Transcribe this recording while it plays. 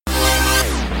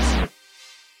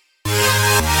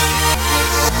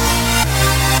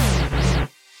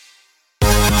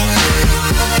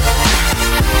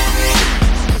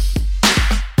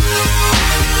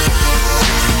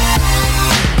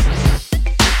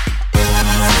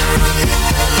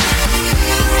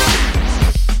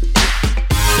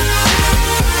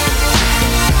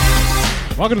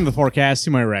Welcome to the forecast. To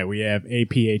my right, we have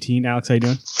AP18. Alex, how you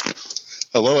doing?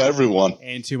 Hello, everyone.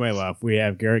 And to my left, we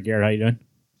have Garrett. Garrett, how you doing?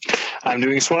 I'm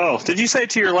doing swell. Did you say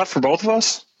to your left for both of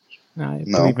us? I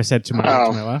believe I said to my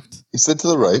left. You said to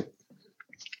the right.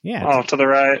 Yeah. Oh, to the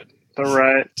right. The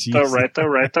right.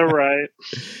 The right.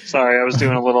 Sorry, I was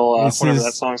doing a little, whatever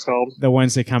that song's called. The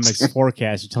Wednesday Comics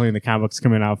forecast. You're telling you the comic books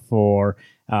coming out for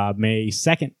May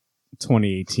 2nd,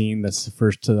 2018. That's the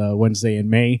first Wednesday in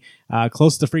May.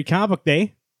 Close to Free Comic Book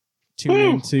Day. Tune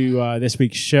into this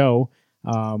week's show,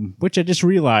 which I just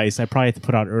realized I probably have to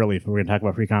put out early if we're going to talk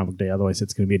about Free Comic Book Day. Otherwise,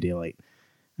 it's going to be a day late.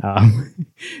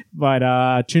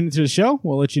 But tune into the show.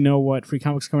 We'll let you know what free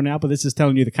comics are coming out. But this is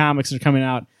telling you the comics are coming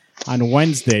out on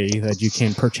Wednesday that you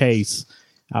can purchase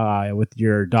with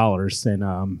your dollars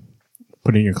and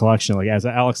put in your collection. Like as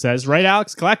Alex says, right,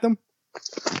 Alex? Collect them.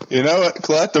 You know what?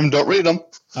 Collect them. Don't read them.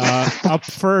 Up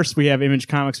first, we have Image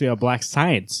Comics. We have Black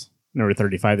Science, number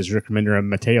 35. This is Rick Remender and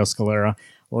Matteo Scalera.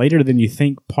 Later Than You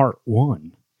Think, Part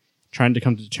 1. Trying to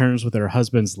come to terms with her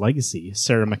husband's legacy,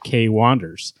 Sarah McKay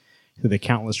wanders through the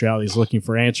countless realities looking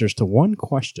for answers to one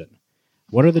question.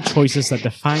 What are the choices that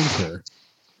defined her?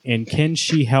 And can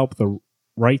she help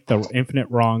right the infinite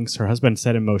wrongs her husband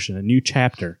set in motion? A new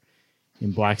chapter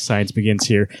in Black Science begins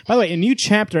here. By the way, a new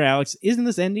chapter, Alex, isn't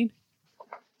this ending?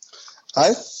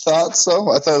 I thought so.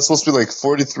 I thought it was supposed to be like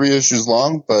 43 issues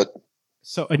long, but...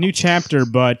 So, a new chapter,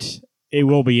 but it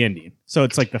will be ending. So,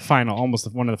 it's like the final, almost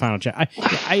one of the final chapters.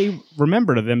 I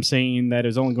remember them saying that it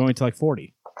was only going to like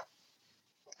 40.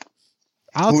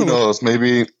 Who knows?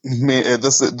 Maybe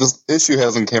this issue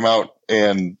hasn't came out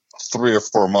in 3 or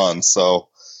 4 months, so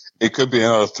it could be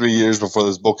another 3 years before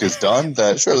this book is done.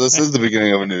 This is the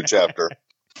beginning of a new chapter.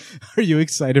 Are you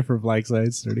excited for Black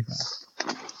Science 35?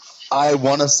 I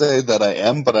want to say that I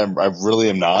am, but I really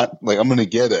am not. Like, I'm going to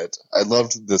get it. I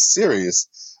loved this series,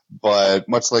 but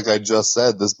much like I just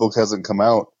said, this book hasn't come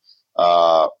out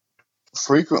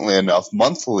frequently enough,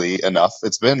 monthly enough.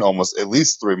 It's been almost at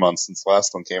least 3 months since the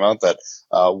last one came out that,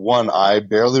 one, I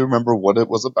barely remember what it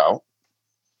was about.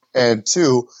 And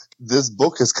two, this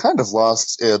book has kind of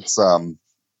lost its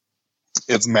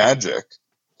magic.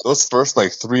 Those first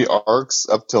like 3 arcs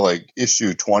up to like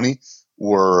issue 20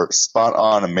 were spot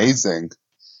on amazing.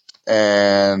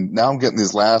 And now I'm getting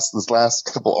this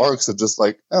last couple arcs of just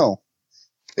like, oh,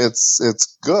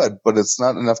 it's good, but it's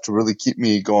not enough to really keep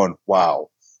me going,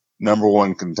 wow, number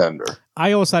one contender.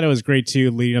 I always thought it was great too,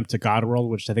 leading up to Godworld,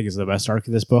 which I think is the best arc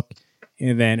of this book.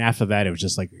 And then after that, it was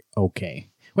just like, okay.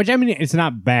 Which, I mean, it's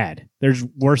not bad. There's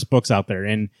worse books out there.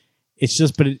 And it's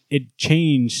just, but it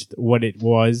changed what it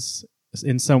was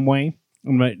in some way.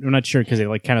 I'm not sure because it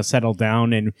like kind of settled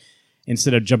down. And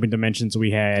instead of jumping dimensions, we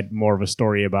had more of a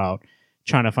story about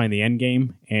trying to find the end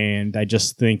game. And I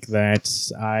just think that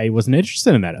I wasn't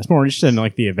interested in that. I was more interested in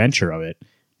like the adventure of it.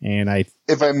 And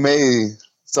if I may,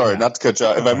 sorry, not to cut you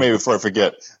out, if I may, before I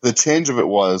forget, the change of it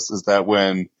is that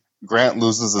when Grant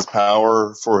loses his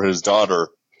power for his daughter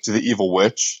to the evil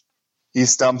witch, he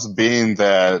stops being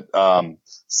that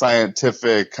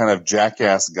scientific kind of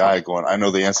jackass guy going, I know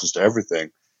the answers to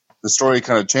everything. The story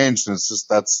kind of changed, and it's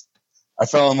just I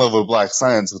fell in love with Black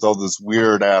Science with all this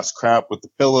weird ass crap with the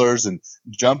pillars and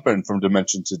jumping from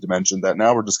dimension to dimension that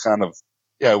now we're just kind of,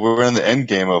 we're in the end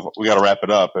game of we got to wrap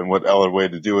it up, and what other way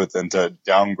to do it than to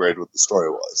downgrade what the story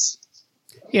was.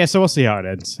 Yeah, so we'll see how it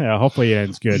ends. Hopefully it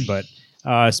ends good. But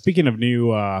speaking of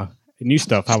new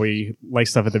stuff, how we like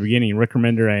stuff at the beginning, Rick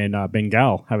Remender and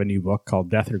Bengal have a new book called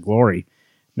Death or Glory,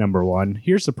 number 1.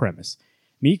 Here's the premise.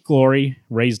 Meet Glory,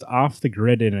 raised off the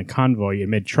grid in a convoy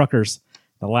amid truckers,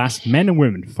 the last men and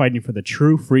women fighting for the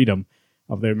true freedom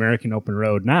of the American open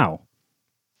road. Now,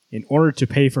 in order to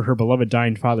pay for her beloved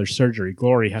dying father's surgery,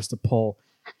 Glory has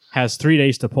 3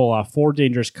 days to pull off 4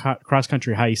 dangerous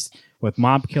cross-country heists with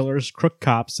mob killers, crook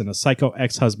cops, and a psycho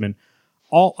ex-husband,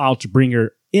 all out to bring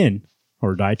her in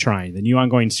or die trying. The new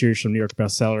ongoing series from New York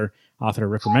bestseller author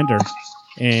Rick Remender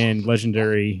and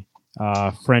legendary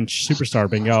French superstar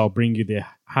Bengal bring you the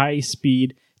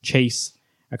high-speed chase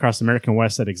across the American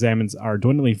West that examines our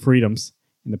dwindling freedoms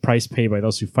and the price paid by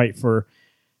those who fight for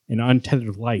an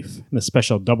untethered life in the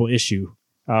special double issue,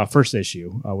 first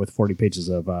issue with 40 pages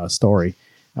of story.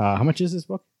 How much is this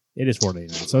book? It is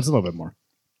 $4.99, so it's a little bit more.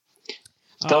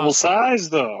 Double size,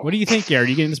 though. What do you think, Gary? Are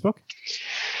you getting this book?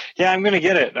 Yeah, I'm going to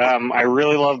get it. I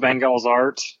really love Bengal's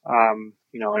art.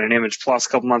 In an Image Plus a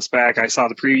couple months back, I saw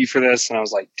the preview for this, and I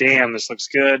was like, damn, this looks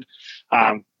good.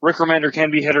 Rick Remender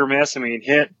can be hit or miss. I mean,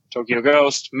 hit, Tokyo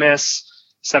Ghost, miss,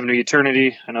 7 to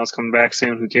Eternity. I know it's coming back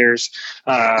soon. Who cares?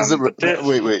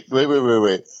 Wait.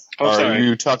 Are sorry.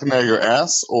 you talking out of your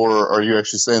ass, or are you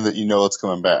actually saying that you know it's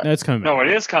coming back? No, it's coming back. No, it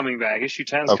is coming back. Issue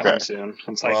 10 is coming soon.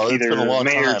 It's like Well, it's either been a long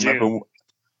May or time. June.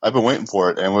 I've been waiting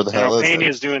for it, and where the hell is Pena it?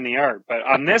 is doing the art, but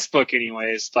on this book,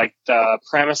 anyways, like the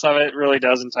premise of it really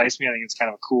does entice me. I think it's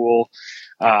kind of cool.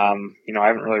 I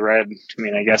haven't really read. I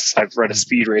mean, I guess I've read a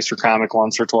Speed Racer comic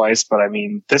once or twice, but I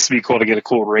mean, this would be cool to get a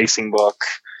cool racing book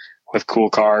with cool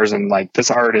cars, and like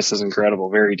this artist is incredible,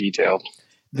 very detailed.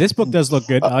 This book does look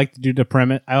good. I like to do the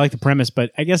premise. I like the premise,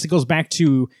 but I guess it goes back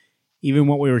to even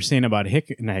what we were saying about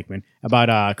Kirkman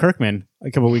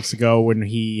a couple of weeks ago when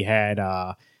he had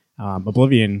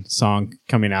Oblivion song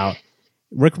coming out.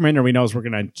 Rick Remender, we know, is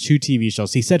working on 2 TV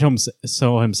shows. He said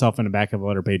so himself in the back of the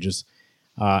letter pages,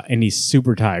 and he's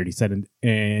super tired. He said,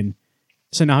 and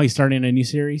so now he's starting a new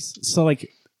series. So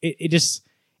like it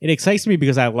excites me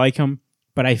because I like him,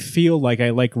 but I feel like I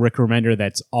like Rick Remender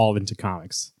that's all into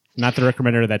comics. Not the Rick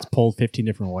Remender that's pulled 15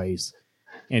 different ways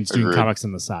and doing comics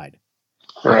on the side.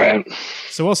 Right.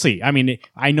 So we'll see. I mean,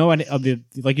 I know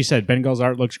like you said, Ben Gall's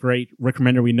art looks great. Rick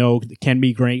Remender we know can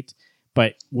be great,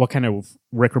 but what kind of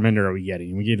Rick Remender are we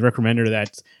getting? We get Rick Remender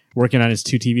that's working on his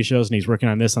 2 TV shows and he's working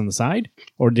on this on the side?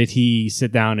 Or did he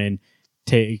sit down and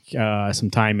take some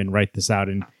time and write this out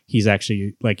and he's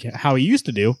actually, like how he used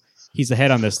to do, he's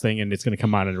ahead on this thing and it's going to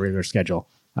come out on a regular schedule?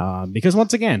 Because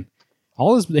once again,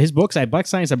 all his books at Black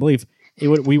Science, I believe,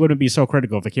 we wouldn't be so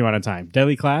critical if it came out on time.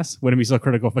 Deadly Class wouldn't be so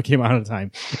critical if it came out on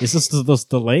time. It's just those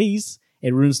delays.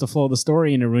 It ruins the flow of the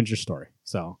story and it ruins your story.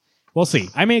 So we'll see.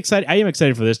 I am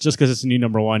excited for this just because it's a new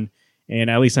 #1, and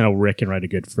at least I know Rick can write a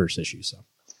good first issue. So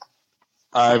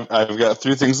I've got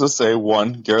 3 things to say.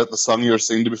 1, Garrett, the song you were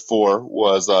singing to before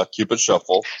was Cupid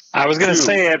Shuffle. I was going to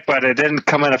say it, but it didn't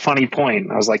come at a funny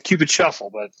point. I was like, Cupid Shuffle,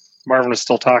 but Marvin was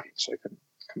still talking, so I couldn't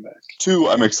come back. 2,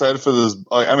 I'm excited for this.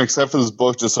 I'm excited for this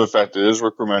book just for the fact it is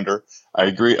Rick Remender. I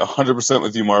agree 100%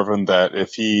 with you, Marvin, that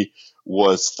if he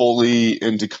was fully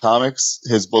into comics,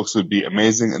 his books would be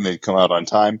amazing and they'd come out on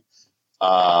time.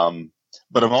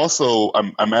 But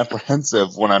I'm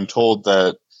apprehensive when I'm told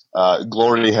that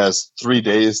Glory has 3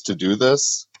 days to do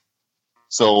this.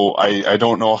 So I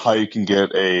don't know how you can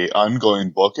get a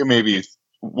ongoing book, and maybe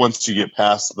once you get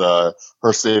past her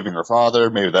saving her father,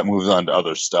 maybe that moves on to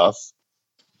other stuff.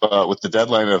 But with the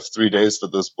deadline of 3 days for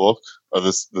this book or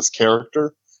this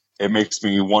character, it makes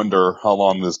me wonder how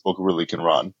long this book really can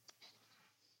run.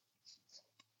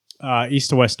 East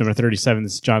to West, number 37.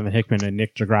 This is Jonathan Hickman and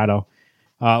Nick Dragrado.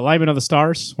 Live of the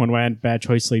Stars. One bad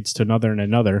choice leads to another and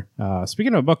another.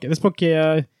 Speaking of a book, this book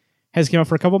has came out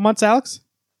for a couple months, Alex?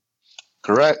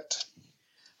 Correct.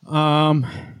 Well,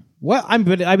 I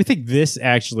would think this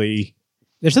actually.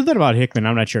 There's something about Hickman.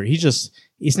 I'm not sure. He's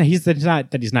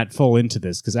not full into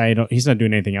this because he's not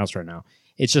doing anything else right now.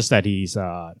 It's just that he's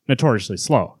notoriously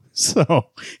slow. So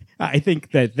I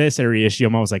think that this every issue,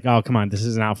 I'm always like, oh, come on, this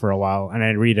isn't out for a while. And I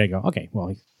read it and go, okay,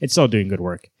 well, it's still doing good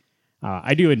work.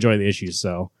 I do enjoy the issues,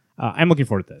 so I'm looking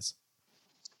forward to this.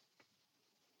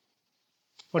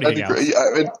 What do you think,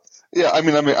 Alex?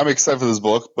 I'm excited for this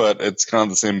book, but it's kind of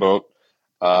the same boat.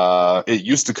 It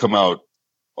used to come out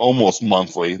almost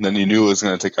monthly, and then you knew it was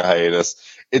going to take a hiatus.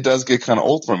 It does get kind of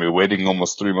old for me, waiting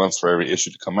almost 3 months for every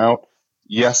issue to come out.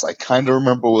 Yes, I kind of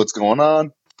remember what's going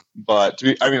on, but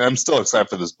I'm still excited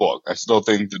for this book. I still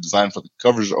think the design for the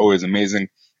covers are always amazing,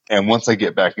 and once I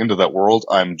get back into that world,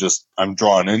 I'm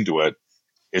drawn into it.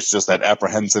 It's just that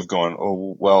apprehensive going,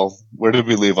 oh, well, where did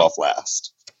we leave off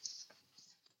last?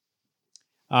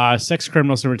 Sex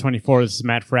Criminals number 24. This is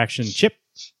Matt Fraction. Chip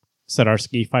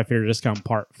Zdarsky, 5-figure discount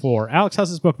part 4. Alex, how's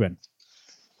this book been?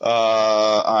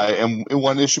 I am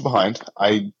 1 issue behind.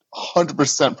 I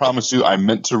 100% promise you I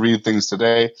meant to read things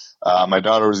today. My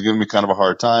daughter was giving me kind of a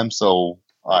hard time, so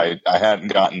I hadn't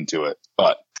gotten to it.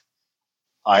 But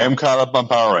I am caught up on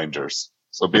Power Rangers,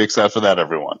 so be excited for that,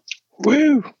 everyone.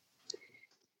 Woo!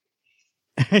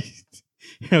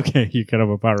 Okay, you caught up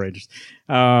on Power Rangers.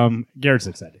 Garrett's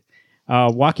excited.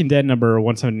 Walking Dead number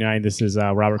 179. This is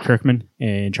Robert Kirkman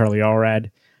and Charlie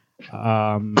Allred.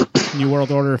 New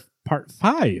World Order part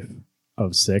 5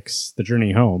 of 6, The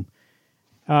Journey Home.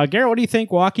 Garrett, what do you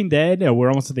think? Walking Dead. We're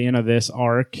almost at the end of this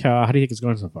arc. How do you think it's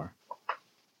going so far?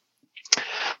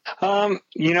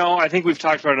 I think we've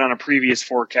talked about it on a previous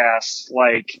forecast.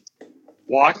 Like,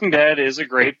 Walking Dead is a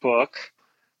great book,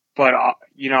 but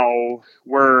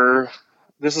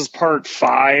this is part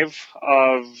 5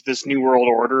 of this New World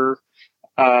Order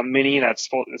mini.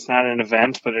 It's not an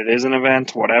event, but it is an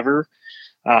event. Whatever.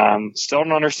 Still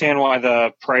don't understand why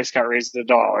the price got raised to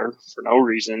 $1 for no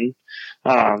reason.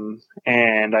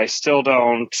 And I still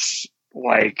don't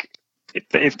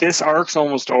if this arc's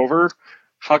almost over,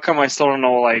 how come I still don't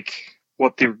know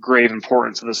what the grave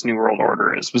importance of this New World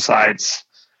Order is, besides,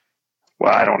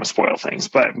 well, I don't want to spoil things,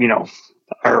 but, you know,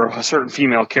 a certain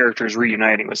female character is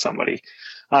reuniting with somebody.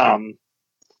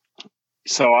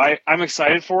 So I'm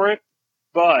excited for it,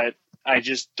 but I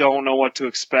just don't know what to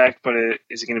expect. But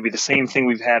is it going to be the same thing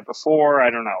we've had before? I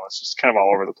don't know. It's just kind of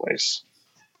all over the place.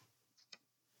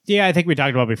 Yeah, I think we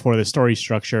talked about before, the story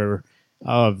structure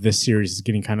of this series is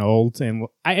getting kind of old. And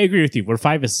I agree with you. We're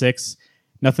 5 to 6.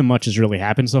 Nothing much has really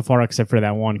happened so far except for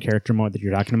that one character mode that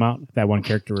you're talking about, that one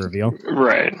character reveal.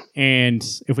 Right. And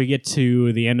if we get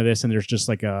to the end of this and there's just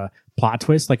like a plot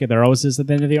twist, like there always is at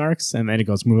the end of the arcs, and then it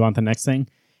goes move on to the next thing,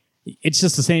 it's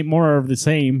just the same, more of the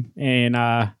same. And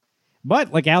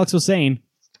but like Alex was saying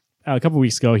a couple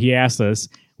weeks ago, he asked us,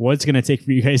 what's going to take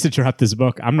for you guys to drop this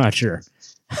book? I'm not sure.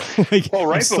 Well,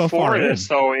 right before this,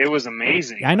 though, it was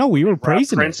amazing. I know, we were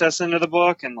praising Princess into the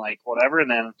book and like whatever,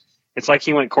 and then it's like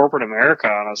he went corporate America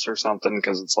on us or something,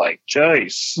 because it's like,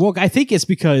 jeez. Well, I think it's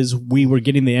because we were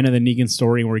getting the end of the Negan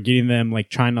story and we're getting them like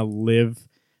trying to live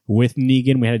with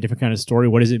Negan. We had a different kind of story.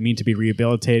 What does it mean to be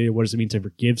rehabilitated? What does it mean to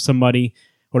forgive somebody?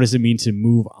 What does it mean to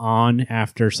move on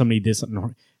after somebody did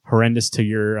something horrendous to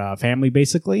your family,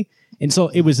 basically? And so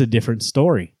it was a different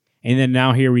story. And then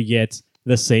now here we get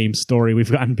the same story we've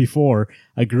gotten before.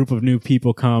 A group of new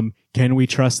people come. Can we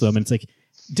trust them? And it's like,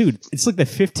 dude, it's like the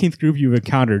 15th group you've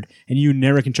encountered, and you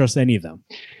never can trust any of them.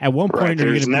 At one point,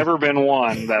 there's never been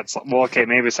one that's, well, okay,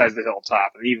 maybe besides the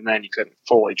Hilltop, and even then you couldn't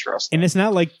fully trust them. And it's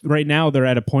not like right now they're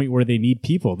at a point where they need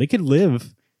people. They could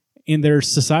live in their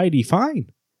society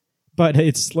fine. But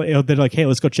it's like, they're like, hey,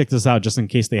 let's go check this out just in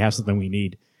case they have something we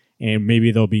need. And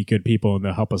maybe they'll be good people and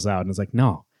they'll help us out. And it's like,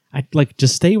 no,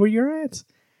 just stay where you're at.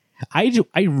 I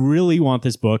really want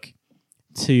this book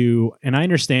to, and I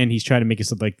understand he's trying to make it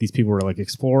so like these people were like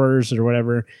explorers or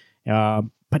whatever,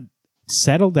 but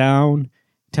settle down,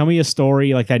 tell me a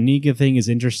story. Like that Negan thing is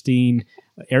interesting.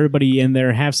 Everybody in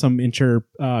there have some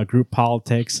group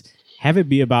politics. Have it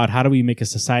be about how do we make a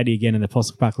society again in the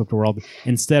post-apocalyptic world,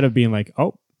 instead of being like,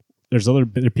 oh, there's other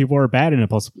people who are bad in a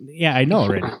post. Yeah, I know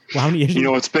already. Well, how many issues? You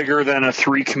know, it's bigger than a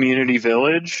 3-community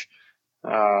village.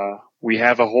 We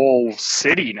have a whole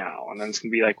city now, and then it's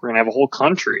going to be like, we're going to have a whole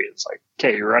country. It's like,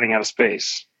 okay, you're running out of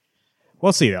space.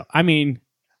 We'll see, though. I mean,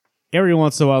 every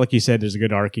once in a while, like you said, there's a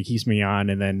good arc. It keeps me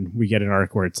on, and then we get an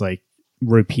arc where it's like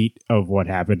repeat of what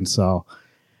happened. So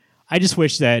I just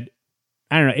wish that,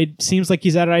 I don't know, it seems like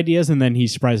he's out of ideas, and then he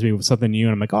surprised me with something new,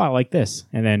 and I'm like, oh, I like this.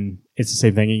 And then it's the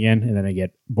same thing again, and then I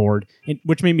get bored,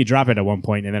 which made me drop it at one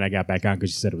point, and then I got back on because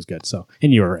you said it was good. So,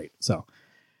 and you were right. So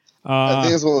I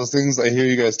think it's one of those things I hear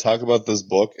you guys talk about this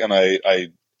book, and I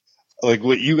like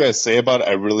what you guys say about it.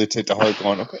 I really take to heart,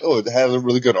 going, okay, oh, it has a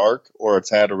really good arc, or it's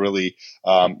had a really.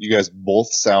 You guys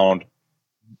both sound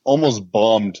almost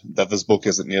bummed that this book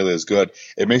isn't nearly as good.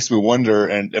 It makes me wonder,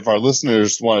 and if our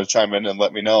listeners want to chime in and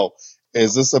let me know,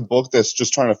 is this a book that's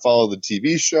just trying to follow the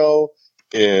TV show?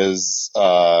 Is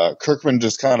Kirkman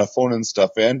just kind of phoning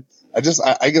stuff in? I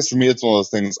guess for me, it's one of those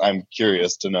things I'm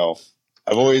curious to know.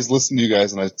 I've always listened to you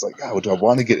guys, and it's like, oh, do I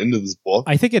want to get into this book?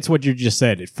 I think it's what you just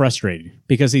said. It's frustrating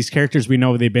because these characters, we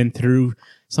know they've been through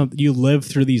something. You live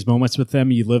through these moments with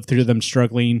them. You live through them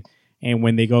struggling, and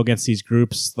when they go against these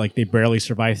groups, like they barely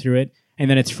survive through it. And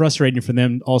then it's frustrating for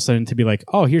them all of a sudden to be like,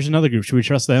 oh, here's another group. Should we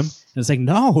trust them? And it's like,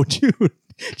 no, dude.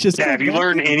 Just have you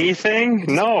learned anything?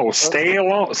 No, stay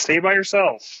alone. Stay by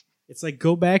yourself. It's like,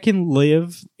 go back and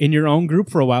live in your own group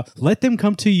for a while. Let them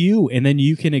come to you, and then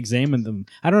you can examine them.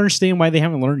 I don't understand why they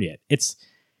haven't learned yet. It's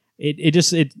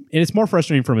more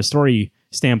frustrating from a story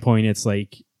standpoint. It's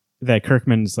like that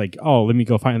Kirkman's like, oh, let me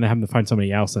go have them find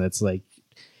somebody else, and it's like,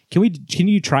 can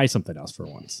you try something else for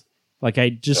once? Like, I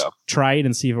just try it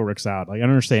and see if it works out. Like, I don't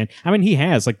understand. I mean, he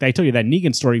has. Like, I told you that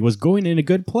Negan story was going in a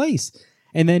good place,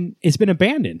 and then it's been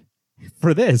abandoned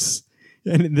for this.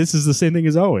 And this is the same thing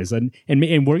as always. And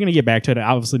we're going to get back to it.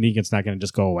 Obviously, Negan's not going to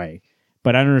just go away.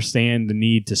 But I understand the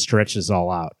need to stretch this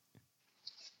all out.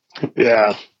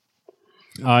 Yeah.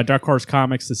 Dark Horse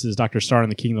Comics, this is Dr. Star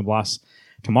and the Kingdom of Lost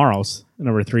Tomorrows.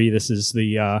 Number 3, this is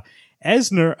the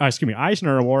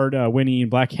Eisner Award winning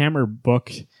Black Hammer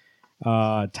book.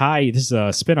 Tie, this is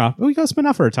a spinoff. We got a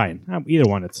spinoff or a tie-in. Either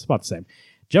one, it's about the same.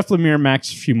 Jeff Lemire, Max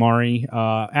Fumari.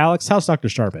 Alex, how's Dr.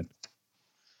 Star been?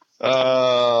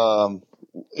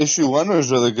 Issue 1 was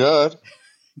really good.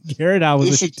 Garrett, I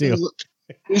was issue 2.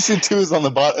 Issue 2 is on the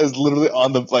bottom. Is literally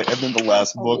on the I think the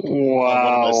last book. Wow.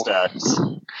 On one of my stacks.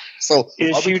 So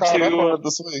issue 2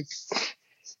 this week.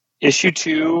 Issue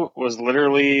 2 was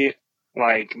literally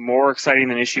like more exciting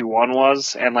than issue 1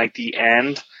 was, and like the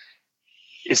end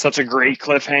is such a great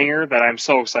cliffhanger that I'm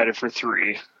so excited for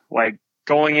 3. Like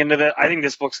going into that, I think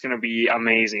this book's going to be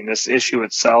amazing. This issue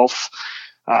itself,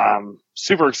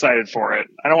 super excited for it.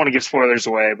 I don't want to give spoilers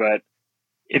away, but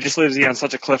it just leaves you on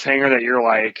such a cliffhanger that you're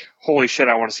like, holy shit,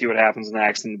 I want to see what happens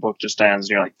next. And the book just ends.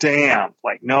 And you're like, damn,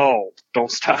 like, no,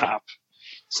 don't stop.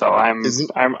 So I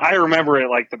remember it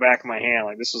like the back of my hand.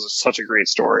 Like, this was such a great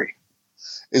story.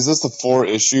 Is this the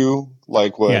 4-issue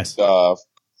like what Yes.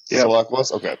 Sherlock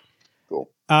was? Okay, cool.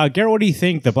 Garrett, what do you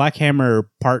think? The Black Hammer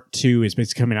Part 2 is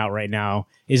basically coming out right now.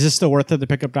 Is this still worth it to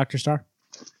pick up Dr. Star?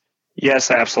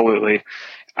 Yes, absolutely.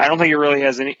 I don't think it really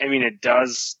has any. I mean, it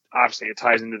does. Obviously, it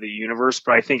ties into the universe,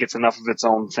 but I think it's enough of its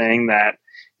own thing that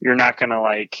you're not going to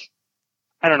like.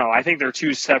 I don't know. I think they're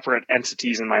two separate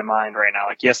entities in my mind right now.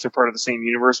 Like, yes, they're part of the same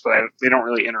universe, but they don't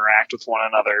really interact with one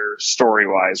another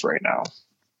story-wise right now.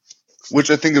 Which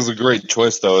I think is a great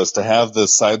choice, though, is to have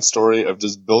this side story of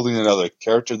just building another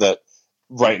character that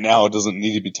right now doesn't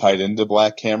need to be tied into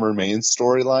Black Hammer main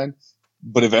storyline.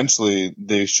 But eventually,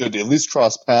 they should at least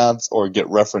cross paths or get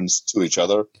referenced to each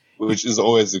other, which is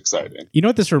always exciting. You know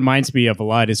what this reminds me of a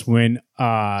lot is when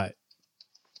Mark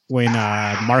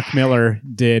Miller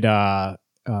did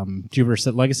Jupiter's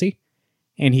Legacy,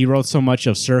 and he wrote so much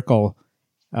of Circle,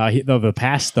 the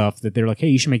past stuff, that they were like, hey,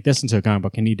 you should make this into a comic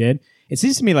book, and he did. It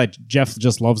seems to me like Jeff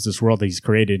just loves this world that he's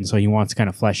created, and so he wants to kind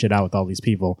of flesh it out with all these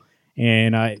people.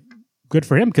 And good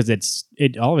for him, because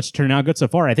all of it's turned out good so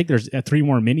far. I think there's 3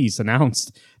 more minis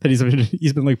announced that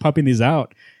he's been like pumping these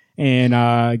out.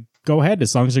 And go ahead,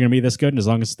 as long as they're going to be this good, and as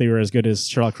long as they were as good as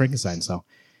Sherlock Frankenstein. So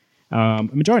I'm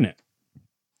enjoying it.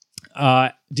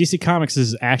 DC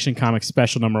Comics' Action Comics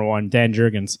Special #1, Dan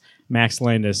Jurgens, Max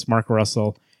Landis, Mark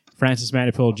Russell, Francis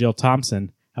Manapul, Jill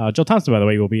Thompson. Jill Thompson, by the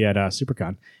way, will be at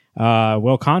SuperCon.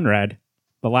 Will Conrad,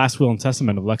 The Last Will and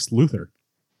Testament of Lex Luthor.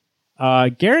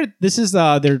 Garrett, this is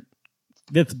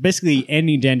that's basically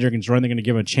ending Dan Jurgens' run. They're going to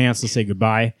give him a chance to say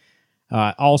goodbye.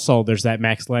 Also, there's that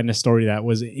Max Landis story that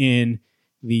was in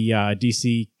the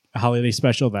DC Holiday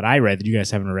Special that I read that you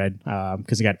guys haven't read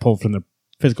because it got pulled from the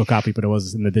physical copy, but it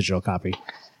was in the digital copy.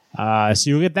 So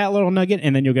you'll get that little nugget,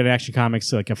 and then you'll get Action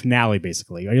Comics, like a finale,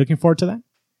 basically. Are you looking forward to that?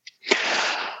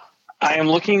 I am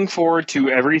looking forward to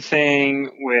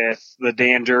everything with the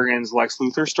Dan Jurgens Lex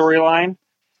Luthor storyline.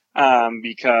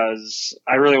 Because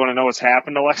I really want to know what's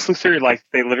happened to Lex Luthor. Like,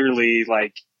 they literally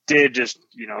did just,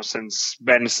 since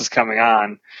Bendis is coming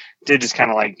on, did just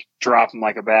kind of drop him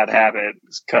like a bad habit,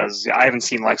 because I haven't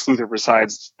seen Lex Luthor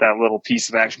besides that little piece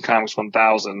of Action Comics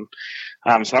 1000.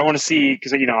 So I want to see,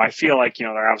 because, I feel like,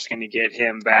 they're obviously going to get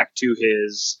him back to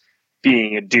his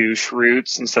being a douche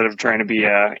roots instead of trying to be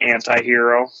a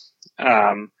anti-hero.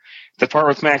 The part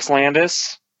with Max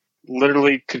Landis,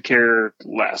 literally could care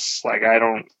less.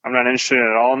 I'm not interested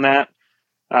at all in that.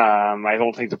 I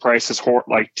don't think the price is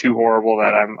too horrible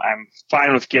that I'm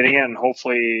fine with getting it, and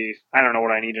hopefully, I don't know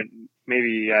what I need to,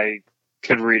 maybe I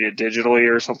could read it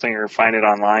digitally or something, or find it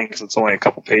online, because it's only a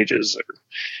couple pages,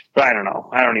 but I don't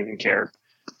know. I don't even care.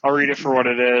 I'll read it for what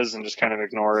it is and just kind of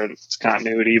ignore it. It's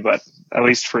continuity, but at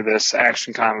least for this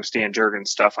Action Comics Dan Jurgens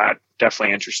stuff, I'm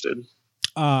definitely interested.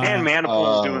 And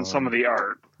Manipul is doing some of the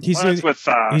art. He's doing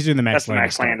the Max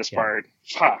Landis part.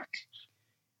 Fuck.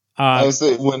 I was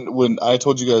saying, when I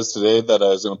told you guys today that I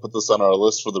was going to put this on our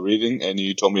list for the reading, and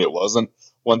you told me it wasn't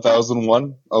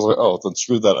 1001, I was like, oh, then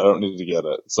screw that. I don't need to get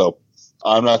it. So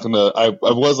I'm not going to. I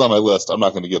was on my list. I'm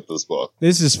not going to get this book.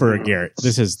 This is for Garrett.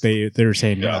 This is they're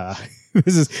saying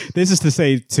this is to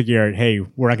say to Garrett, hey,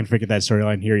 we're not going to forget that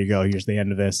storyline. Here you go. Here's the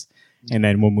end of this, and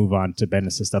then we'll move on to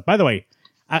Bendis' stuff. By the way,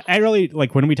 I really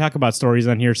like when we talk about stories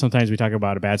on here. Sometimes we talk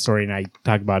about a bad story, and I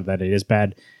talk about that it is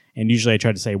bad, and usually I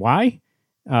try to say why.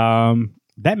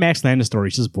 That Max Landis story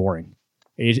is just boring.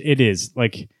 It is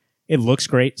it looks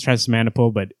great. It's Francis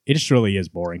Manapul, but it just really is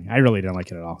boring. I really don't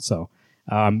like it at all. So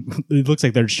it looks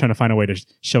like they're just trying to find a way to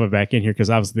shove it back in here, because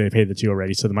obviously they paid the 2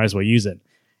 already, so they might as well use it.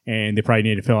 And they probably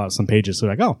need to fill out some pages.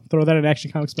 So throw that in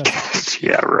Action Comics special.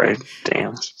 Yeah, right.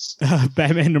 Damn.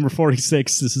 Batman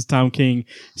 #46. This is Tom King,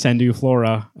 Sandu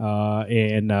Flora,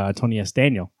 and Tony S.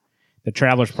 Daniel. The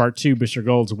Travelers Part 2. Mr.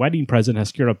 Gold's wedding present has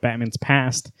scared up Batman's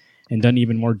past and done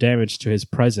even more damage to his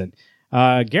present.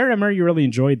 Garrett, I remember you really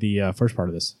enjoyed the first part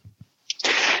of this.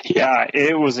 Yeah,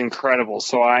 it was incredible.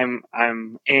 So I'm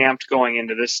amped going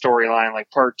into this storyline.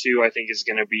 Part 2, I think, is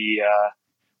going to be.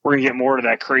 We're going to get more to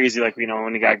that crazy,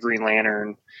 when you got Green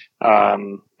Lantern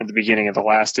at the beginning of the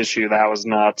last issue. That was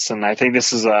nuts. And I think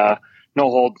this is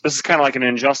this is kind of like an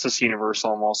Injustice universe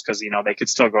almost, because, they could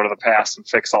still go to the past and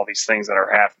fix all these things that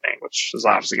are happening, which is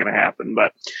obviously going to happen.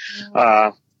 But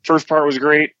first part was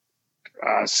great.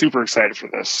 Super excited for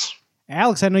this.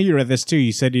 Alex, I know you read this too.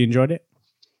 You said you enjoyed it?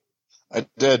 I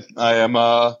did. I am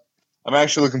I'm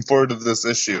actually looking forward to this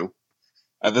issue.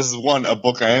 This is one, a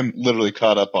book I am literally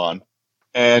caught up on.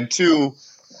 And two,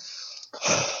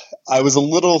 I was a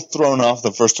little thrown off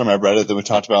the first time I read it that we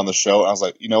talked about on the show. I was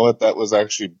like, you know what? That was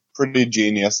actually pretty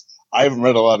genius. I haven't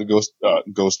read a lot of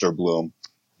Ghoster Bloom.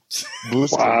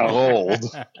 Booster Gold.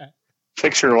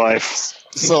 Fix your life.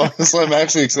 So I'm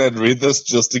actually excited to read this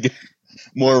just to get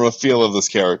more of a feel of this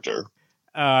character.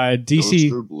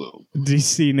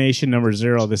 DC Nation number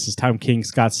 0. This is Tom King,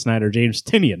 Scott Snyder, James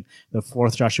Tynion, the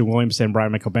fourth, Joshua Williamson,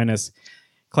 Brian Michael Bendis,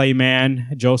 Clay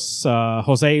Mann,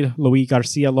 Jose Luis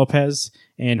Garcia Lopez,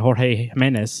 and Jorge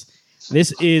Jimenez.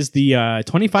 This is the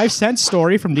 25-cent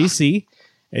story from DC.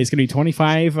 It's going to be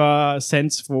 25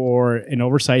 cents for an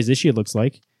oversized issue, it looks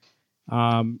like.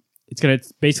 It's going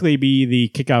to basically be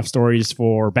the kickoff stories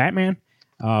for Batman,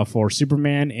 for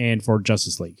Superman, and for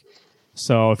Justice League.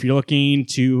 So if you're looking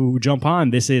to jump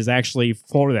on, this is actually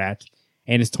for that.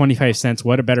 And it's 25 cents.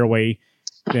 What a better way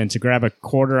than to grab a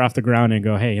quarter off the ground and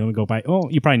go, hey, let me go buy. Oh,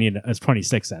 you probably need it's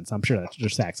 26 cents. I'm sure that's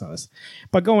just tax on this.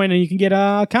 But go in and you can get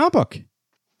a comic book.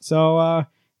 So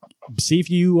see if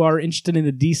you are interested in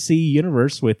the DC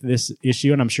universe with this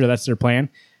issue, and I'm sure that's their plan.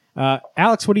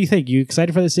 Alex, what do you think? You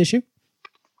excited for this issue?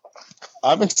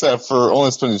 I'm excited for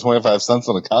only spending 25 cents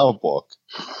on a comic book.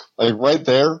 Like right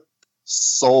there,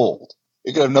 sold.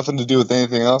 It could have nothing to do with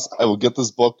anything else. I will get this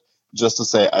book just to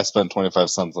say I spent 25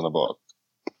 cents on a book.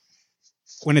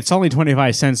 When it's only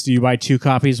 25 cents, do you buy 2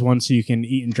 copies? One so you can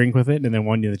eat and drink with it, and then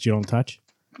one that you don't touch?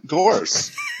 Of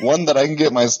course. One that I can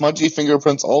get my smudgy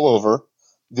fingerprints all over.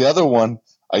 The other one,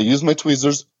 I use my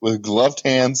tweezers with gloved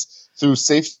hands through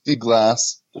safety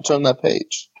glass to turn that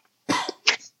page.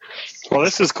 Well,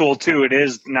 this is cool, too. It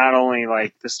is not only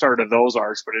like the start of those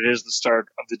arcs, but it is the start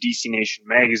of the DC Nation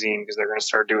magazine because they're going to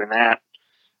start doing that,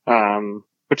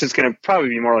 which is going to probably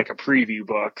be more like a preview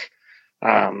book.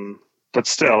 But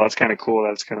still, that's kind of cool.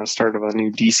 That's kind of start of a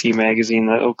new DC magazine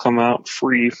that will come out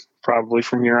free probably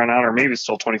from here on out, or maybe it's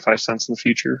still 25 cents in the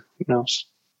future. Who knows?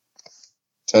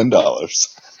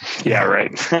 $10. Yeah,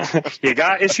 right. You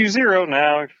got issue 0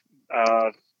 now.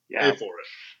 Yeah. Pay for it.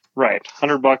 Right,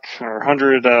 $100 or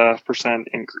 100%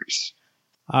 increase.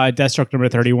 Deathstroke number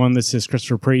 31. This is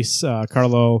Christopher Priest,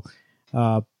 Carlo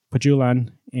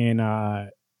Pajulan, and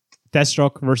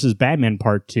Deathstroke versus Batman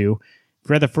Part 2. If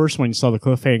you read the first one, you saw the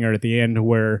cliffhanger at the end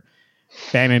where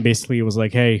Batman basically was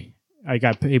like, "Hey, I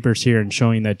got papers here and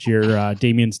showing that you're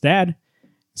Damian's dad."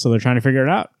 So they're trying to figure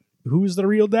it out. Who's the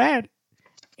real dad?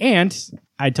 And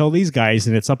I told these guys,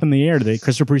 and it's up in the air. That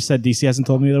Christopher Priest said DC hasn't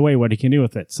told me either way what he can do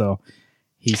with it. So.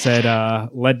 He said,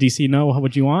 let DC know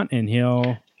what you want, and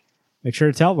he'll make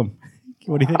sure to tell them.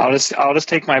 What do you think? I'll just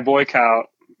take my boycott,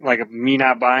 like me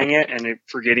not buying it and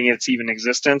forgetting its even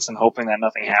existence and hoping that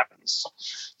nothing happens.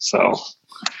 So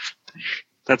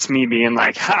that's me being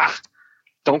like,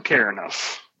 don't care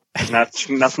enough.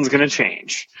 Nothing's going to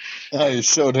change. I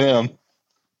showed him.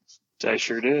 I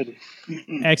sure did.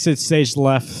 Exit Stage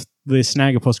Left, the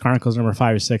Snagapost Chronicles number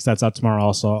 5 or 6. That's out tomorrow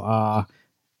also.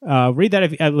 Read that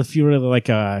if you really like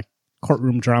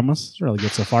courtroom dramas. It's really good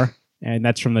so far. And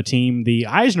that's from the team, the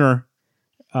Eisner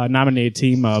nominated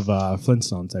team of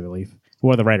Flintstones, I believe.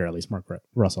 Or the writer, at least, Mark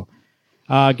Russell.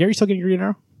 Gary, still getting Green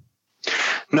Arrow?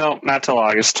 No, not till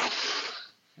August.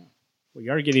 We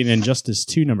are getting Injustice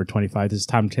 2, number 25. This is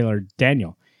Tom Taylor,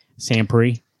 Daniel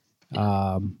Samperi.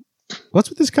 What's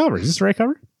with this cover? Is this the right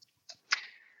cover?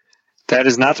 That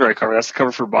is not the right cover. That's the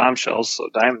cover for Bombshells, so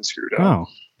Diamond screwed up. Oh.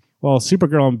 Well,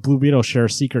 Supergirl and Blue Beetle share a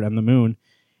secret on the moon.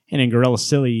 And in Gorilla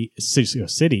City,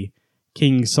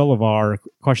 King Solivar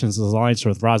questions his alliance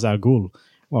with Ra's al Ghul,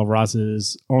 while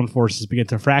Raz's own forces begin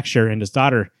to fracture and his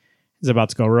daughter is about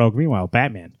to go rogue. Meanwhile,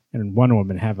 Batman and Wonder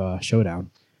Woman have a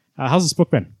showdown. How's this book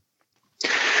been?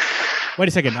 Wait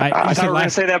a second. I thought we were going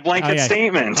to say that blanket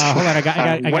statement. Hold on. I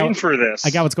got waiting for this. I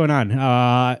got what's going on.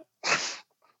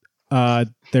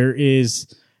 There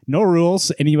is no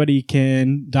rules. Anybody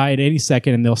can die at any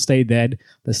second and they'll stay dead.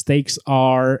 The stakes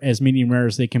are as medium rare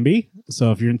as they can be.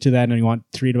 So if you're into that and you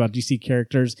want to read about DC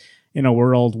characters in a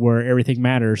world where everything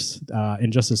matters,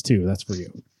 Injustice 2, that's for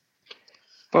you.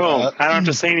 Boom. I don't have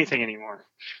to say anything anymore.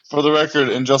 For the record,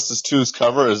 Injustice 2's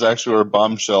cover is actually where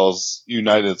Bombshells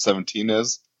United 17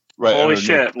 is. Right. Holy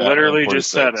shit. Literally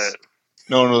just said it.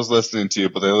 No one was listening to you,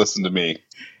 but they listened to me.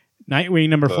 Nightwing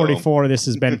number 44. This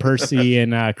is Ben Percy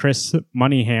and Chris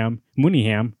Mooneyham.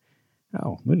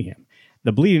 Oh, Mooneyham.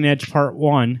 The Bleeding Edge Part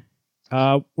 1.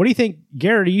 What do you think?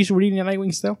 Garrett, are you reading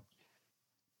Nightwing still?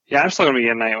 Yeah, I'm still going to be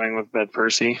in Nightwing with Ben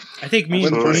Percy. I think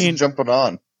Percy's jumping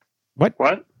on. What?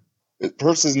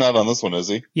 Percy's not on this one, is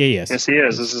he? Yeah, he is. Yes, he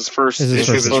is. This is his first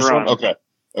issue of his run.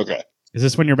 Okay. Is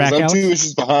this when you're back, I'm Alex? 2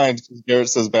 issues behind because Garrett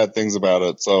says bad things about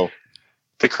it. So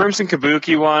The Crimson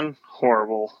Kabuki one,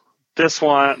 horrible. This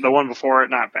one, the one before it,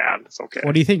 not bad. It's okay.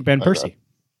 What do you think, Ben Percy?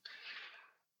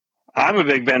 I'm a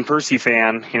big Ben Percy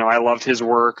fan. I loved his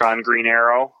work on Green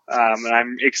Arrow, and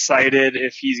I'm excited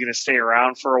if he's going to stay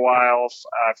around for a while.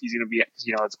 If he's going to be,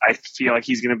 I feel like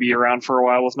he's going to be around for a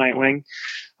while with Nightwing.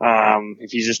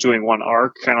 If he's just doing one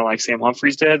arc, kind of like Sam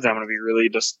Humphries did, I'm going to be really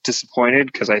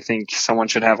disappointed because I think someone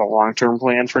should have a long-term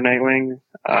plan for Nightwing.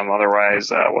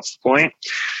 Otherwise, what's the point?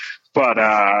 But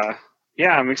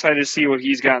yeah, I'm excited to see what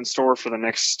he's got in store for the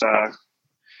next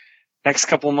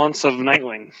couple months of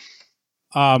Nightwing.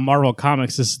 Marvel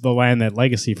Comics, this is the land that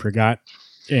Legacy forgot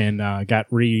and got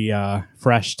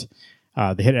refreshed.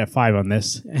 They hit it at 5 on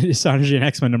this. And it's Astonishing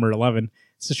X-Men number 11.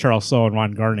 This is Charles Soule and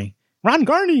Ron Garney. Ron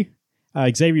Garney!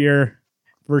 Xavier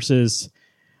versus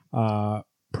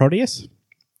Proteus.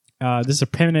 This is a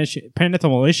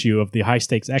penultimate issue of the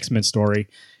high-stakes X-Men story.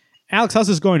 Alex, how's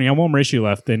this going? You got one more issue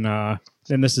left, and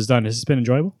then this is done. Has this been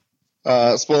enjoyable?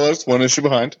 Spoilers, 1 issue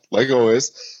behind, like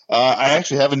always. I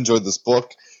actually have enjoyed this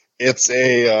book. It's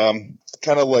a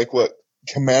kind of like what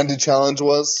Commando Challenge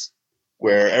was,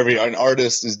 where an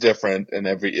artist is different in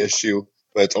every issue,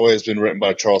 but it's always been written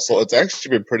by Charles Soule. It's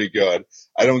actually been pretty good.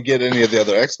 I don't get any of the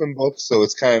other X-Men books, so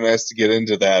it's kind of nice to get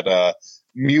into that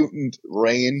mutant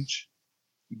range.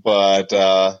 But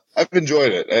I've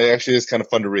enjoyed it. It actually is kind of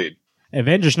fun to read.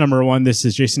 Avengers number 1. This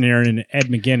is Jason Aaron and Ed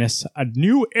McGuinness. A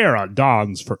new era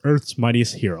dawns for Earth's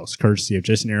mightiest heroes, courtesy of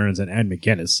Jason Aaron and Ed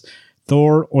McGuinness.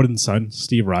 Thor, Odin's son,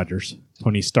 Steve Rogers,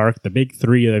 Tony Stark, the big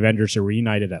 3 of the Avengers are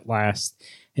reunited at last,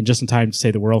 and just in time to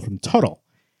save the world from total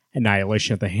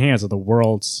annihilation at the hands of the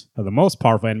world's of the most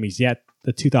powerful enemies yet,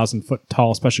 the 2,000-foot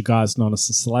tall special gods known as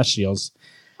the Celestials.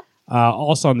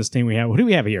 Also on this team, who do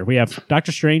we have here? We have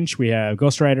Doctor Strange, we have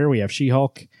Ghost Rider, we have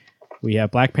She-Hulk, we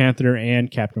have Black Panther, and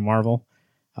Captain Marvel.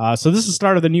 So this is the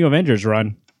start of the new Avengers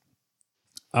run.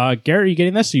 Garrett, are you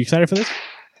getting this? Are you excited for this?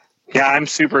 Yeah, I'm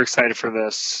super excited for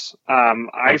this.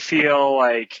 I feel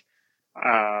like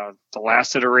the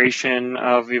last iteration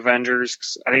of the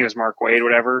Avengers, I think it was Mark Waid,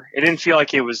 whatever, it didn't feel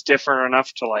like it was different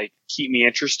enough to like keep me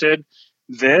interested.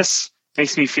 This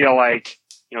makes me feel like,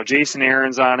 Jason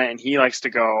Aaron's on it and he likes to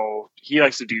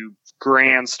do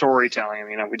grand storytelling. I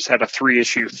mean, we just had a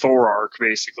 3-issue Thor arc,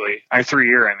 basically.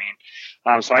 3-year, I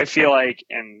mean. So I feel like,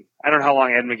 and I don't know how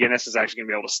long Ed McGuinness is actually going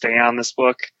to be able to stay on this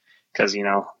book because,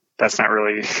 that's not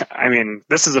really, I mean,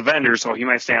 this is Avengers, so he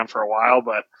might stay on for a while,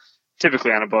 but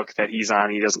typically on a book that he's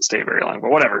on, he doesn't stay very long. But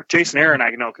whatever. Jason Aaron,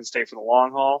 I know, can stay for the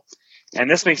long haul. And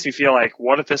this makes me feel like,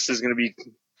 what if this is going to be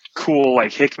cool,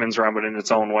 like Hickman's run, but in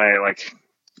its own way, like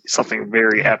something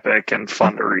very epic and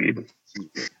fun to read.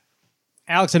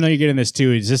 Alex, I know you're getting this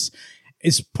too. Is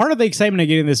part of the excitement of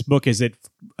getting this book, is it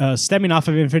stemming off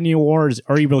of Infinity War,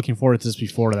 or are you looking forward to this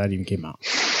before that even came out?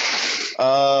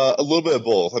 A little bit of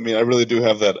both. I mean, I really do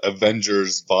have that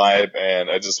Avengers vibe, and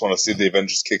I just want to see the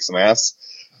Avengers kick some ass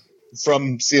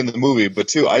from seeing the movie. But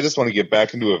two, I just want to get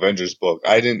back into Avengers book.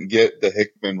 I didn't get the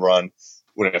Hickman run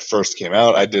when it first came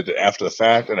out. I did it after the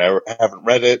fact, and I haven't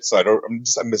read it, so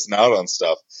I'm missing out on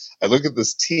stuff. I look at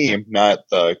this team, not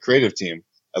the creative team.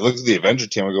 I look at the Avenger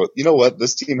team. I go, you know what?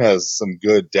 This team has some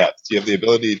good depth. You have the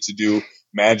ability to do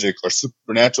magic or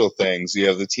supernatural things. You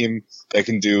have the team that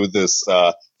can do this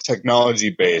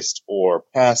technology-based or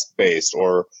past-based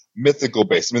or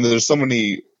mythical-based. I mean, there's so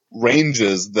many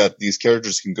ranges that these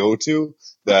characters can go to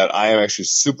that I am actually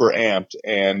super amped,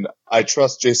 and I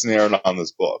trust Jason Aaron on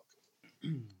this book.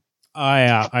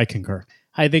 I concur.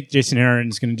 I think Jason Aaron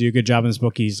is going to do a good job in this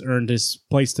book. He's earned his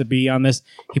place to be on this.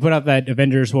 He put out that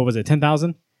Avengers,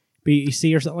 10,000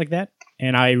 BEC or something like that,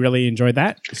 and I really enjoyed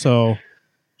that. So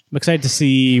I'm excited to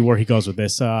see where he goes with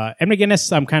this. Ed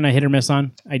McGuinness, I'm kind of hit or miss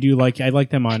on. I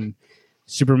like them on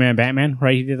Superman, Batman,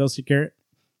 right? He did those to Garrett.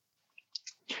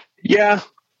 Yeah.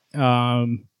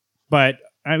 But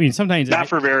I mean, sometimes not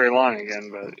for very long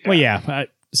again, but yeah. Well, yeah.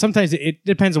 Sometimes it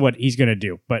depends on what he's going to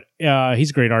do, but he's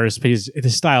a great artist. But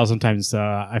his style sometimes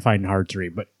I find hard to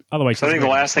read. But otherwise, so I think the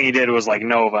last thing he did was like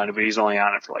Nova, but he's only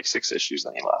on it for like 6 issues.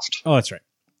 Then he left. Oh, that's right.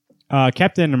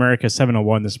 Captain America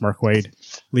 701. This is Mark Waid,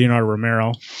 Leonardo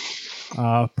Romero.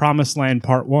 Promised Land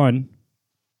Part 1.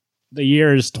 The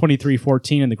year is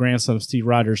 2314, and the grandson of Steve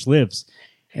Rogers lives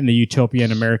in the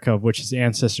utopian America of which his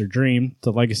ancestor dreamed.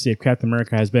 The legacy of Captain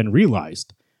America has been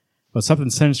realized. But something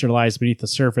sinister lies beneath the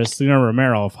surface. Leonardo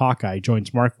Romero of Hawkeye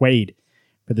joins Mark Waid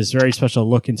for this very special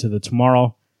look into the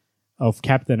tomorrow of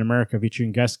Captain America,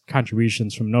 featuring guest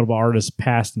contributions from notable artists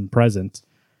past and present.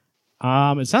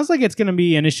 It sounds like it's going to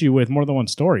be an issue with more than one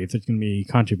story, if there's going to be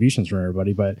contributions from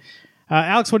everybody. But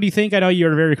Alex, what do you think? I know you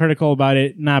were very critical about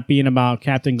it not being about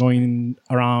Captain going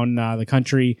around the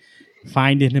country,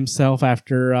 finding himself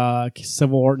after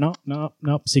Civil War. No,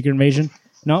 Secret Invasion.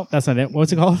 No, that's not it.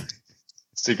 What's it called?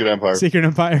 Secret Empire. Secret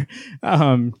Empire.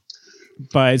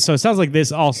 But so it sounds like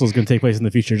this also is going to take place in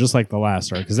the future, just like the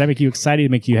last arc. Does that make you excited?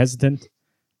 Make you hesitant?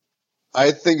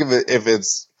 I think of it if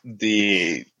it's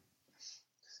the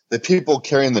people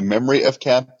carrying the memory of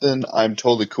Captain, I'm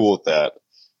totally cool with that.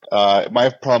 My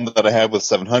problem that I had with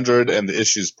 700 and the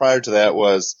issues prior to that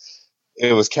was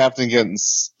it was Captain getting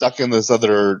stuck in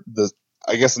another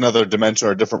dimension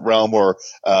or a different realm or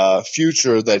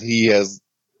future that he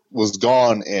was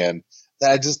gone in.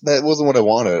 That wasn't what I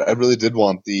wanted. I really did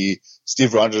want the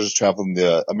Steve Rogers traveling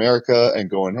to America and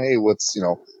going, hey,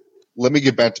 let me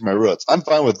get back to my roots. I'm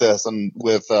fine with this. And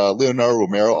with Leonardo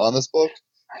Romero on this book,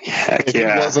 if he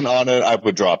wasn't on it, I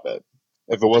would drop it.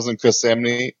 If it wasn't Chris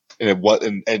Samney and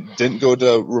it didn't go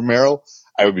to Romero,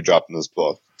 I would be dropping this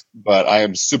book. But I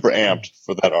am super amped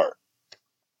for that art.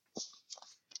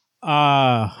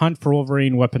 Hunt for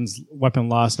Wolverine, Weapon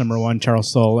Lost, #1,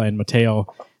 Charles Soule and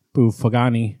Matteo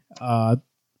Buffagani.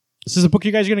 This is a book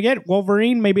you guys are going to get.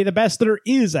 Wolverine may be the best there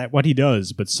is at what he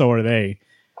does, but so are they.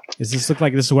 Does this look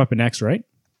like this is Weapon X, right?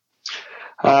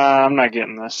 I'm not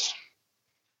getting this.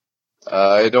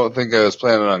 I don't think I was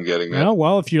planning on getting it. Oh,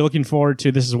 well, if you're looking forward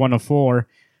to, this is 1 of 4,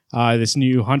 this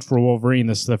new Hunt for Wolverine,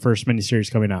 this is the first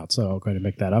miniseries coming out, so I'll go ahead and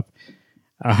make that up.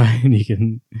 And you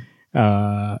can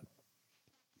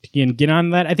get on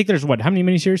that. I think there's, how many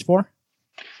miniseries? 4?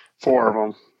 4 of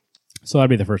them. So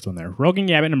that'd be the first one there. Rogan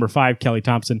Gambit, #5, Kelly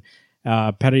Thompson,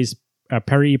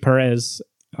 Perry Perez.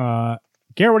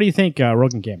 Garrett, what do you think,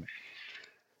 Rogan Gambit?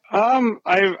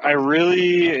 I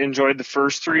really enjoyed the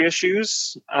first 3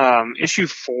 issues. Issue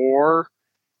 4,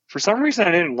 for some reason,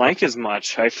 I didn't like as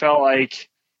much. I felt like,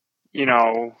 I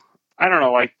don't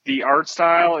know, like the art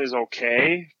style is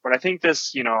okay, but I think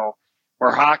this,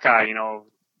 where Hawkeye,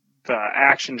 the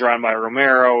action drawn by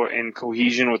Romero in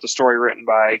cohesion with the story written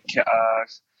by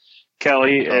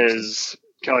Kelly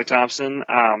Thompson,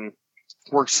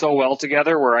 works so well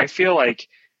together where I feel like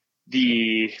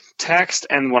the text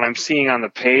and what I'm seeing on the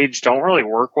page don't really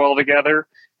work well together.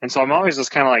 And so I'm always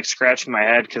just kind of like scratching my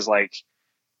head because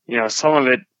some of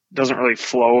it doesn't really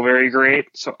flow very great.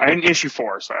 So in issue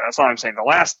 4, so that's all I'm saying. The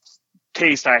last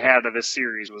taste I had of this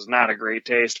series was not a great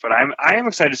taste, but I am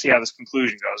excited to see how this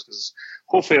conclusion goes because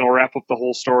hopefully it'll wrap up the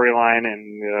whole storyline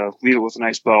and leave it with a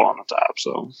nice bow on the top.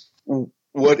 So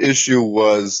what issue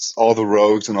was all the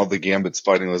rogues and all the gambits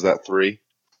fighting? Was that 3?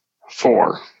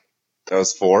 4. That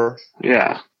was 4?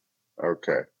 Yeah.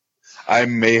 Okay. I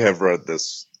may have read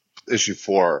this issue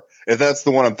 4. If that's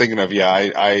the one I'm thinking of, yeah,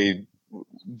 I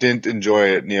didn't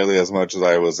enjoy it nearly as much as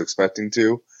I was expecting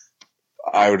to.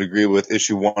 I would agree with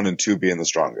issue 1 and 2 being the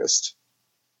strongest.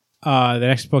 The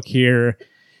next book here,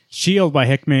 Shield by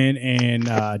Hickman and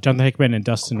Jonathan Hickman and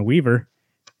Dustin Weaver.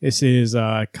 This is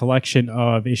a collection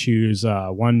of issues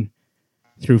 1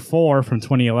 through 4 from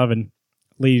 2011,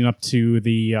 leading up to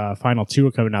the final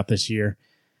 2 coming out this year.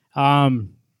 So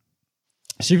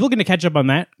if you're looking to catch up on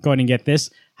that, go ahead and get this.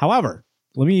 However,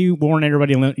 let me warn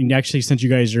everybody, and actually, since you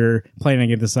guys are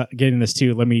planning on getting this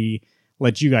too, let me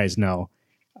let you guys know.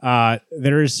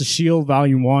 There is the Shield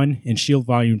Volume 1 and Shield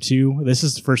Volume 2. This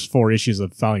is the first 4 issues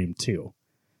of Volume 2.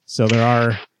 So there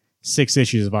are 6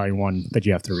 issues of Volume 1 that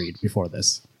you have to read before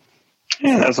this.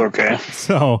 Yeah, that's okay.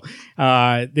 So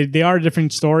they are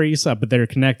different stories, but they're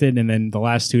connected. And then the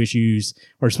last 2 issues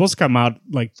were supposed to come out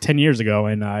like 10 years ago,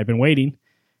 and I've been waiting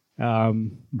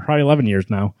probably 11 years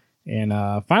now, and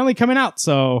finally coming out.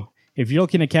 So if you're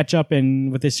looking to catch up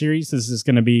with this series, this is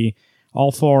going to be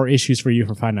all 4 issues for you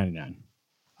for $5.99.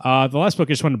 The last book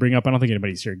I just wanted to bring up, I don't think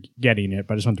anybody's here getting it,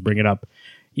 but I just wanted to bring it up.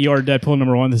 Eeyore Deadpool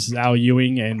 #1. This is Al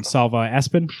Ewing and Salva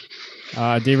Aspen.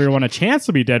 David want a chance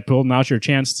to be Deadpool. Now's your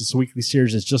chance. This weekly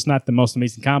series is just not the most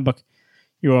amazing comic book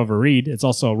you'll ever read. It's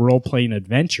also a role-playing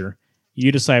adventure.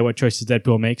 You decide what choices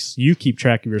Deadpool makes. You keep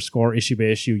track of your score issue by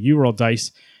issue. You roll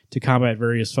dice to combat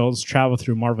various foes. Travel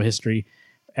through Marvel history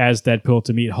as Deadpool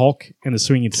to meet Hulk in the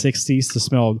swinging 60s, to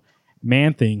smell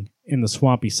Man-Thing in the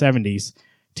swampy 70s,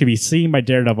 to be seen by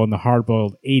Daredevil in the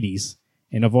hard-boiled 80s,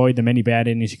 and avoid the many bad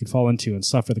endings you could fall into and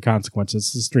suffer the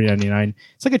consequences. This is $3.99.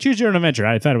 It's like a choose-your-own adventure.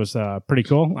 I thought it was pretty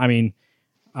cool. I mean,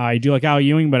 I do like Al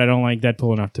Ewing, but I don't like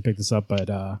Deadpool enough to pick this up, but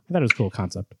I thought it was a cool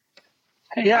concept.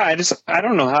 Yeah, I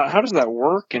don't know. How does that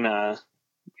work in a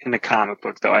comic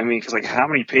book, though? I mean, because how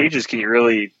many pages can you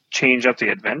really change up the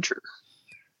adventure?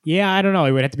 Yeah, I don't know.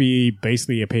 It would have to be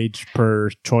basically a page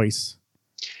per choice.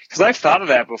 Because I've thought of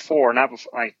that before,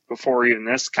 before even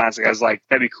this concept. I was like,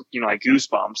 that'd be like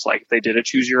Goosebumps. Like they did a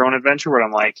choose your own adventure, but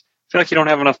I'm like, feel like you don't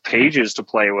have enough pages to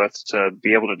play with to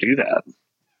be able to do that.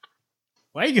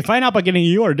 Well, you can find out by getting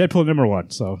your Deadpool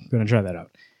 #1, so I'm going to try that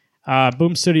out.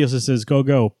 Boom Studios, this is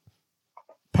Go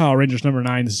Power Rangers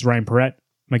 #9. This is Ryan Perrett.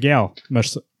 Miguel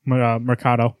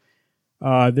Mercado.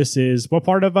 This is what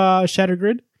part of Shattered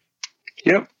Grid?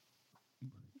 Yep.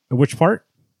 Which part?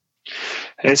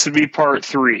 This would be part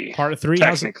 3. Part 3?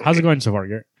 How's it going so far,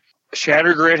 Garrett?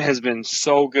 Shattered Grid has been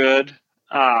so good.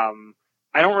 I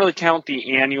don't really count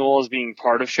the annual as being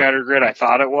part of Shattered Grid. I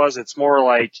thought it was. It's more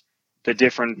like the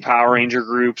different Power Ranger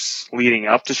groups leading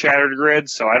up to Shattered Grid,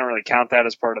 so I don't really count that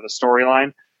as part of the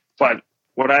storyline. But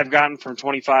what I've gotten from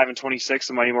 25 and 26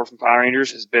 of Mighty Morphin Power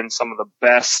Rangers has been some of the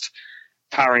best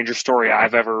Power Ranger story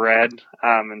I've ever read.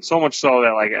 And so much so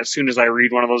that, like, as soon as I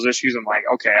read one of those issues, I'm like,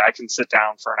 okay, I can sit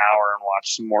down for an hour and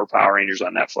watch some more Power Rangers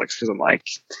on Netflix, because I'm like,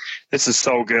 this is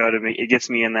so good. I mean, it gets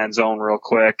me in that zone real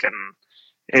quick, and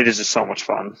it is just so much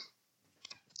fun.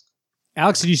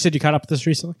 Alex, you said you caught up with this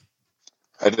recently?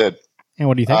 I did. And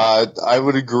what do you think? I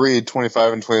would agree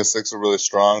 25 and 26 are really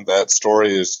strong. That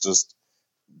story is just,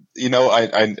 I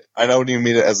know when you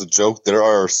mean it as a joke, there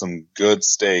are some good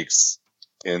stakes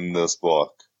in this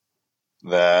book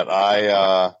that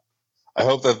I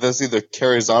hope that this either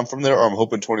carries on from there, or I'm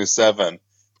hoping 27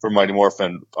 for Mighty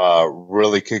Morphin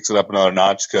really kicks it up another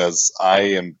notch, because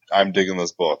I'm digging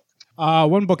this book.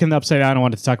 One book in the Upside Down I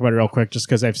wanted to talk about it real quick, just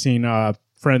because I've seen a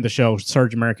friend of the show,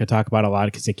 Surge America, talk about it a lot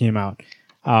because it came out.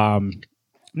 I'm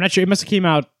not sure. It must have came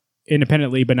out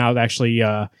independently, but now actually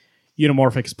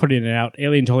Unimorphic's putting it out.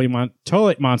 Alien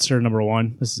Toilet Monster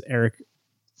 #1. This is Eric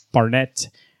Barnett,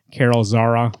 Carol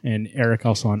Zara, and Eric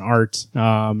also on art.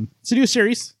 It's a new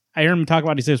series. I heard him talk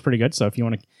about it. He said it's pretty good, so if you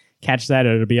want to catch that,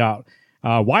 it'll be out.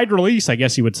 Wide release, I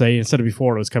guess you would say. Instead of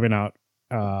before, it was coming out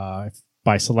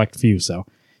by select few, so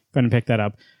go ahead and pick that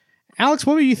up. Alex,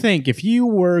 what would you think if you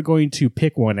were going to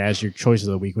pick one as your choice of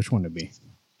the week? Which one would it be?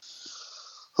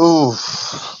 Ooh,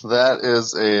 that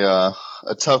is a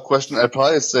tough question. I'd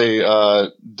probably say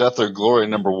Death or Glory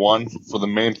 #1 for the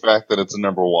main fact that it's a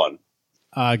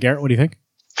 #1. Garrett, what do you think?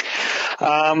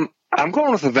 I'm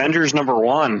going with Avengers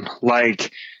 #1.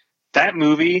 Like, that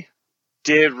movie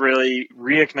did really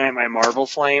reignite my Marvel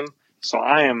flame, so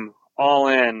I am all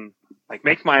in. Like,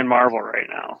 make mine Marvel right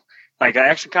now. Like,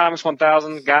 Action Comics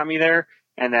 1000 got me there,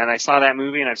 and then I saw that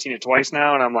movie, and I've seen it twice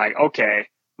now, and I'm like, okay,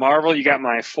 Marvel, you got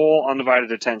my full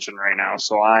undivided attention right now,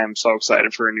 so I am so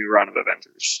excited for a new run of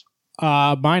Avengers.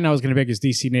 Mine I was going to pick is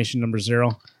DC Nation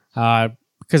 #0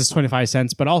 because it's 25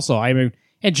 cents, but also I'm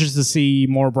interested to see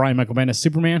more Brian Michael Bendis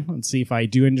Superman and see if I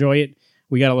do enjoy it.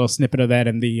 We got a little snippet of that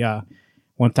in the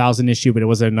 1000 issue, but it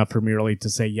wasn't enough for me really to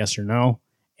say yes or no.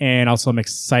 And also I'm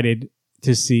excited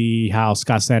to see how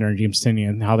Scott Snyder and James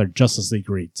Tynion, how their Justice League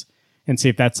reads, and see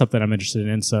if that's something I'm interested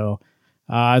in. So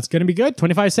it's going to be good.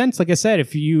 25 cents. Like I said,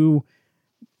 if you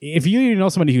know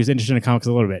somebody who's interested in comics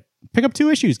a little bit, pick up 2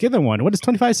 issues, give them one. What is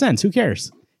 25 cents? Who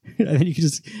cares? And then you can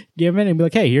just give them it and be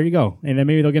like, hey, here you go. And then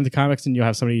maybe they'll get into comics and you'll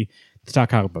have somebody to talk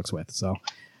comic books with. So,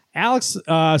 Alex,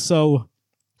 so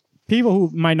people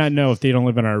who might not know if they don't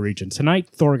live in our region, tonight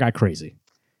Thor got crazy.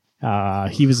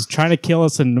 He was trying to kill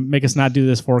us and make us not do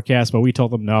this forecast, but we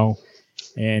told him no.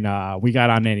 And we got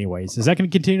on anyways. Is that going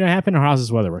to continue to happen, or how's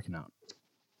this weather working out?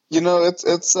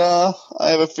 It's I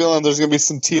have a feeling there's going to be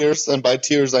some tears, and by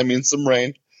tears I mean some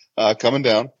rain coming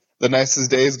down. The nicest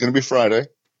day is going to be Friday.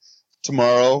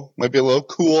 Tomorrow might be a little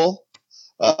cool.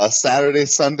 Saturday,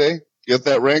 Sunday, get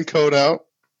that raincoat out,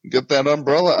 get that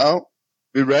umbrella out,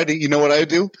 be ready. You know what I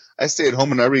do? I stay at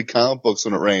home and I read comic books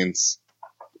when it rains,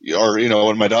 or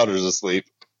when my daughter's asleep.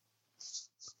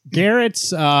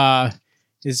 Garrett's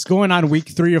is going on week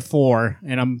 3 or 4,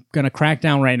 and I'm going to crack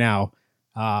down right now.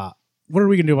 What are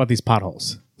we going to do about these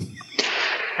potholes?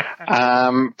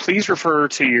 Please refer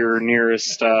to your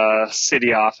nearest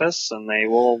city office, and they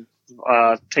will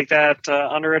take that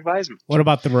under advisement. What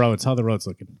about the roads? How are the roads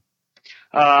looking?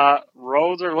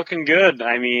 Roads are looking good.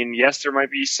 I mean, yes, there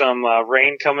might be some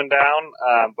rain coming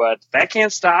down, but that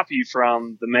can't stop you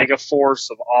from the mega force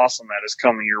of awesome that is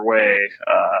coming your way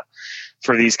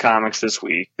for these comics this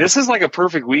week. This is like a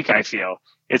perfect week, I feel.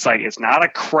 It's like, it's not a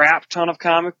crap ton of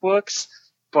comic books,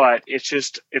 but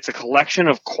it's a collection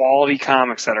of quality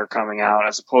comics that are coming out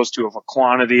as opposed to a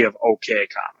quantity of okay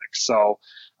comics. So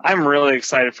I'm really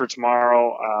excited for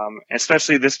tomorrow,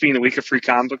 especially this being the week of Free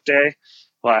Comic Book Day.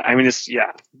 But I mean, this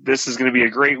is going to be a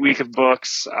great week of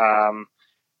books.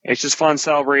 It's just fun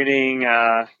celebrating,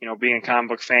 being a comic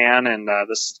book fan, and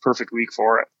this is the perfect week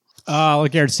for it.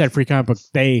 Like Garrett said, Free Comic Book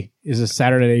Day is a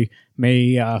Saturday,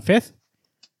 May 5th.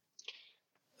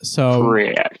 So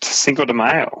correct, Cinco de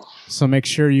Mayo. So make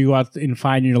sure you go out and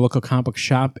find your local comic book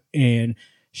shop and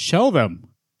show them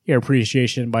your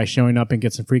appreciation by showing up and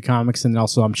get some free comics. And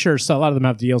also, I'm sure a lot of them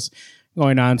have deals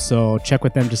going on, so check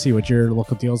with them to see what your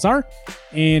local deals are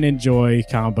and enjoy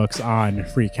comic books on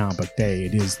Free Comic Book Day.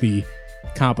 It is the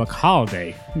comic book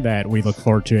holiday that we look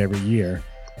forward to every year.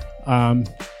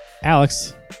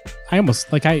 Alex, I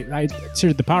almost I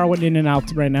seriously, the power went in and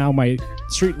out right now. My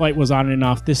street light was on and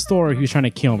off. This store, he was trying to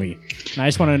kill me. And I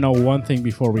just want to know one thing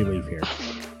before we leave here.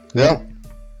 Yeah.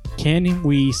 Can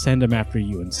we send him after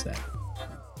you instead?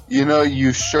 You know,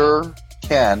 you sure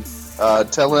can.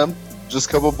 Tell him just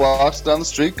a couple blocks down the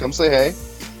street. Come say hey.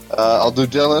 I'll do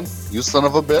Dylan. You son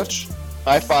of a bitch.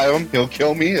 High five him. He'll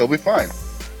kill me. He'll be fine.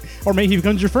 Or maybe he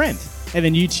becomes your friend. And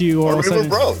then you two all of a sudden,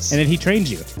 bros. And then he trains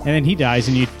you. And then he dies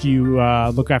and you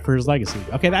look after his legacy.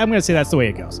 Okay, I'm going to say that's the way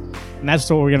it goes. And that's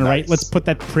what we're going to write. Let's put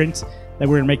that print that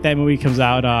we're going to make. That movie comes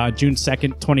out June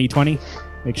 2nd, 2020.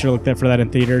 Make sure to look for that in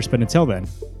theaters. But until then,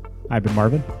 I've been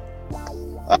Marvin.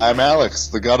 I'm Alex,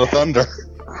 the God of Thunder.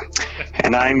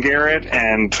 And I'm Garrett,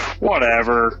 and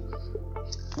whatever.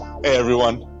 Hey,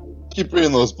 everyone. Keep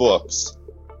reading those books.